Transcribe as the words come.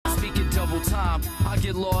unforgettable time. I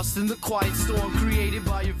get lost in the quiet storm created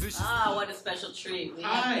by your vicious... Ah, what a special treat. We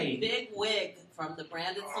have the Big Wig from the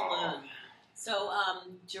Branded Saloon. So,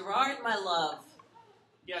 GeRaRd, my love.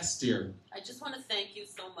 Yes, dear. I just want to thank you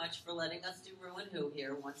so much for letting us do ReW WhO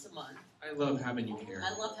here once a month. I love having you here.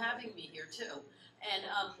 I love having me here, too.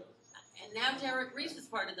 And now Derek Reese is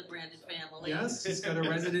part of the Branded family. Yes, he's got a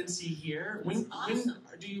residency here. When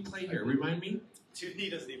do you play here? Remind me. He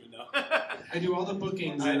doesn't even know. I do all the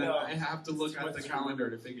bookings, I and know. I have to look at the calendar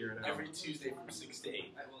to figure it out. Every Tuesday from 6 to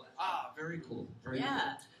 8. Ah, very cool. Very cool.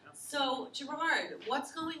 So, GeRaRd,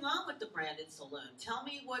 what's going on with the Branded Saloon? Tell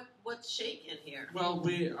me what's shaking here. Well,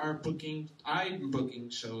 I'm booking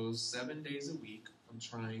shows 7 days a week. I'm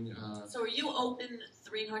trying... So are you open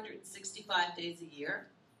 365 days a year?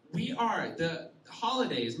 We are. The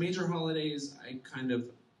holidays, major holidays, I kind of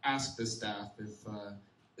ask the staff if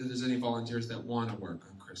there's any volunteers that want to work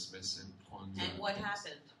on Christmas and Kwanzaa. And what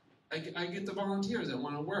happened? I get the volunteers that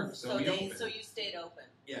want to work, so we open. So you stayed open.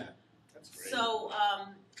 Yeah. That's great. So,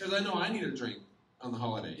 because I know I need a drink on the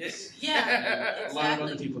holidays. yeah, exactly. A lot of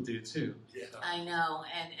other people do too. Yeah. I know,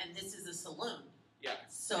 and this is a saloon. Yeah.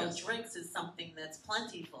 So drinks is something that's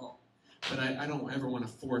plentiful. But I don't ever want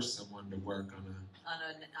to force someone to work on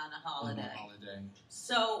a holiday.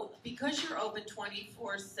 So, because you're open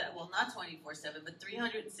 24/7, well, not 24/7, but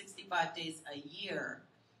 365 days a year,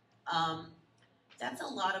 that's a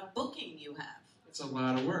lot of booking you have. It's a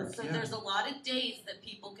lot of work. So there's a lot of days that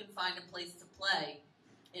people can find a place to play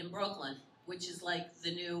in Brooklyn, which is like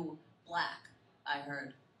the new Black, I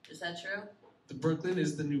heard. Is that true? The Brooklyn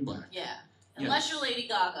is the new Black. Yeah. Unless you're Lady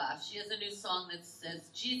Gaga. She has a new song that says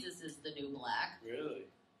Jesus is the new Black. Really?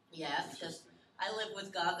 Yes, because I live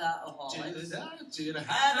with Gaga-aholics. Judah.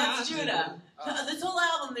 That's Judah. This whole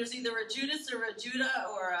album, there's either a Judas or a Judah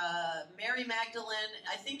or a Mary Magdalene.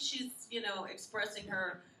 I think she's, expressing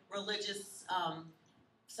her religious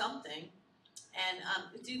something.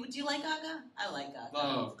 And do you like Gaga? I like Gaga.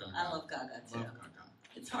 Love Gaga. I love Gaga too. Love Gaga.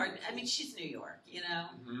 It's hard. I mean, she's New York,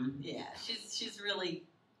 Mm-hmm. Yeah, she's really.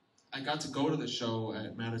 I got to go to the show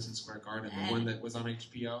at Madison Square Garden, the one that was on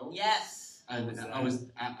HBO. Yes. And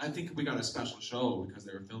I think we got a special show because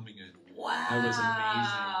they were filming it. Wow. It was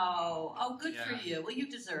amazing. Oh, good for you. Well, you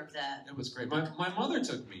deserve that. It was great. My mother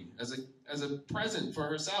took me as a present for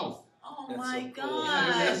herself. Oh That's my so cool.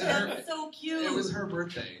 God, that's so cute. It was her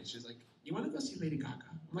birthday, and she's like, "You want to go see Lady Gaga?"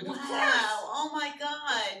 I'm like, wow. "Of course." Oh my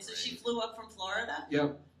God. So she flew up from Florida?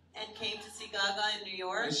 Yep. And came to see Gaga in New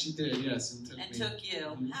York? Yes, she did, yes. And took you.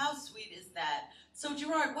 Mm-hmm. How sweet is that? So,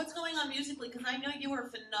 GeRaRd, what's going on musically? Because I know you are a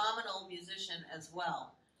phenomenal musician as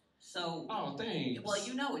well. So. Oh, thanks. Well,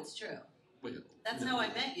 it's true. Well, That's how I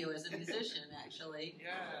met you as a musician, actually.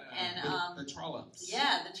 Yeah. And the Trollops.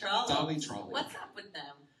 Yeah, the Trollops. Dolly Trollops. What's up with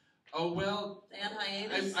them? Oh, well, They on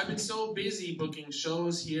hiatus? I've been so busy booking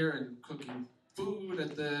shows here and cooking food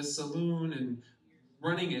at the saloon and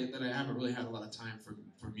running it that I haven't really had a lot of time for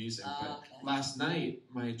music. But last night,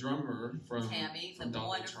 my drummer from Tammy, from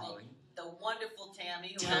Dolly Trolley. The wonderful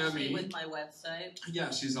Tammy, who helps me with my website.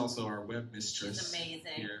 Yeah, she's also our web mistress. She's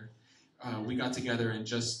amazing. Here. We got together and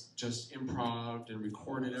just improv'd and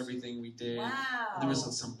recorded everything we did. Wow. There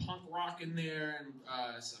was some punk rock in there and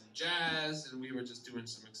some jazz, and we were just doing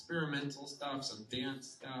some experimental stuff, some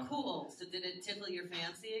dance stuff. Cool. So did it tickle your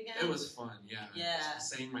fancy again? It was fun, yeah. Yeah.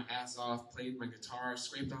 Sang my ass off, played my guitar,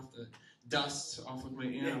 scraped off the dust off of my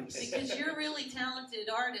amps. Because you're a really talented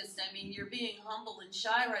artist. I mean, you're being humble and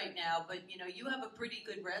shy right now, but you have a pretty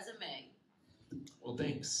good resume. Well,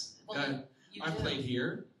 thanks. Well, I played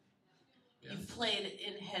here. Yeah. You've played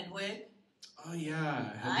in Hedwig. Oh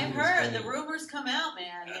yeah, I've heard the rumors come out,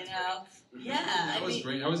 man. Yeah. That was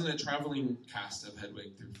great. I was in a traveling cast of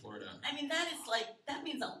Hedwig through Florida. I mean, that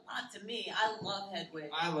means a lot to me. I love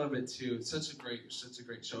Hedwig. I love it too. It's such a great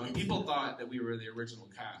show. And people thought that we were the original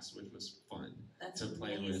cast, which was fun to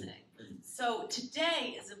play with. So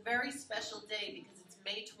today is a very special day because it's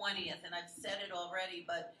May 20th, and I've said it already,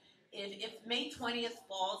 but if May 20th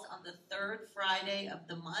falls on the third Friday of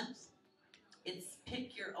the month, it's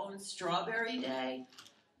Pick Your Own Strawberry Day,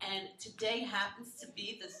 and today happens to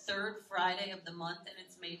be the third Friday of the month, and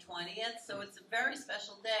it's May 20th, so it's a very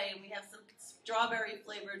special day, and we have some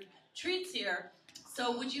strawberry-flavored treats here.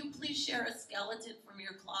 So would you please share a skeleton from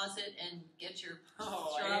your closet and get your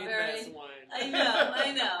strawberry? I hate that one.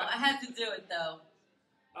 I know. I had to do it, though.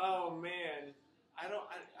 Oh, man. I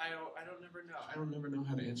don't never know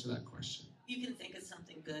how to answer that question. You can think of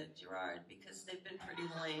something good, GeRaRd, because they've been pretty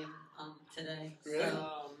lame today. Really? So,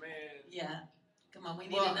 Oh, man. yeah. Come on, we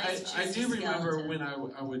need a nice juicy I do remember skeleton. when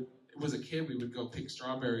I was a kid, we would go pick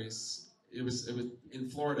strawberries. It was in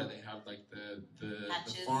Florida. They have like the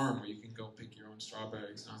farm where you can go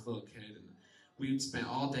strawberries, and I was a little kid, and we'd spent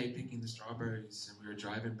all day picking the strawberries, and we were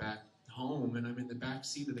driving back home, and I'm in the back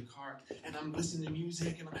seat of the car, and I'm listening to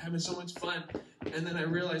music, and I'm having so much fun, and then I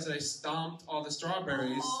realized that I stomped all the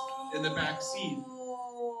strawberries in the back seat,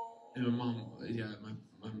 and my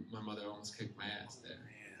mother almost kicked my ass there.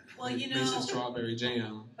 Well, you know, Made some strawberry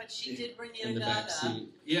jam. But she did bring you in a the back seat.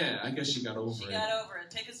 Yeah, I guess she got over it. She got over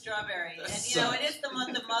it. Take a strawberry. That and, you know, it sucks. is the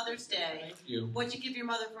month of Mother's Day. Thank you. What'd you give your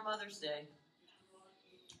mother for Mother's Day?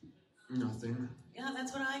 Nothing. Yeah,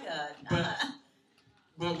 that's what I got.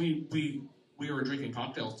 But we were drinking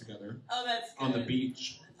cocktails together. Oh, that's good. On the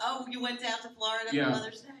beach. Oh, you went down to Florida for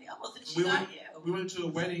Mother's Day? Oh, well, then she got you. We went to a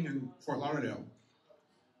wedding in Fort Lauderdale.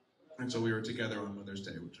 And so we were together on Mother's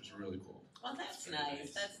Day, which was really cool. Well, that's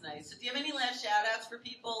nice. That's nice. So do you have any last shout-outs for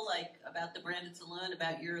people, like about the Branded Saloon,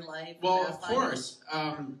 about your life? Well, of course.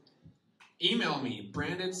 Email me,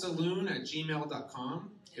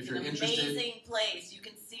 branded-saloon@gmail.com. If you're interested. It's an amazing place. You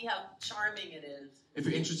can see how charming it is. If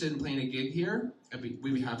you're interested in playing a gig here, we'd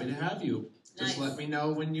be happy to have you. Just let me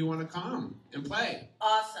know when you want to come and play.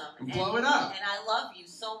 Awesome. And blow it up. And I love you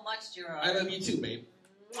so much, GeRaRd. I love you too, babe.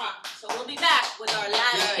 So we'll be back with our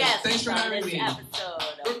last guest. Thanks for having this me. episode.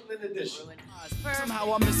 Brooklyn edition.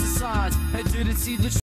 Somehow I missed the signs and didn't see the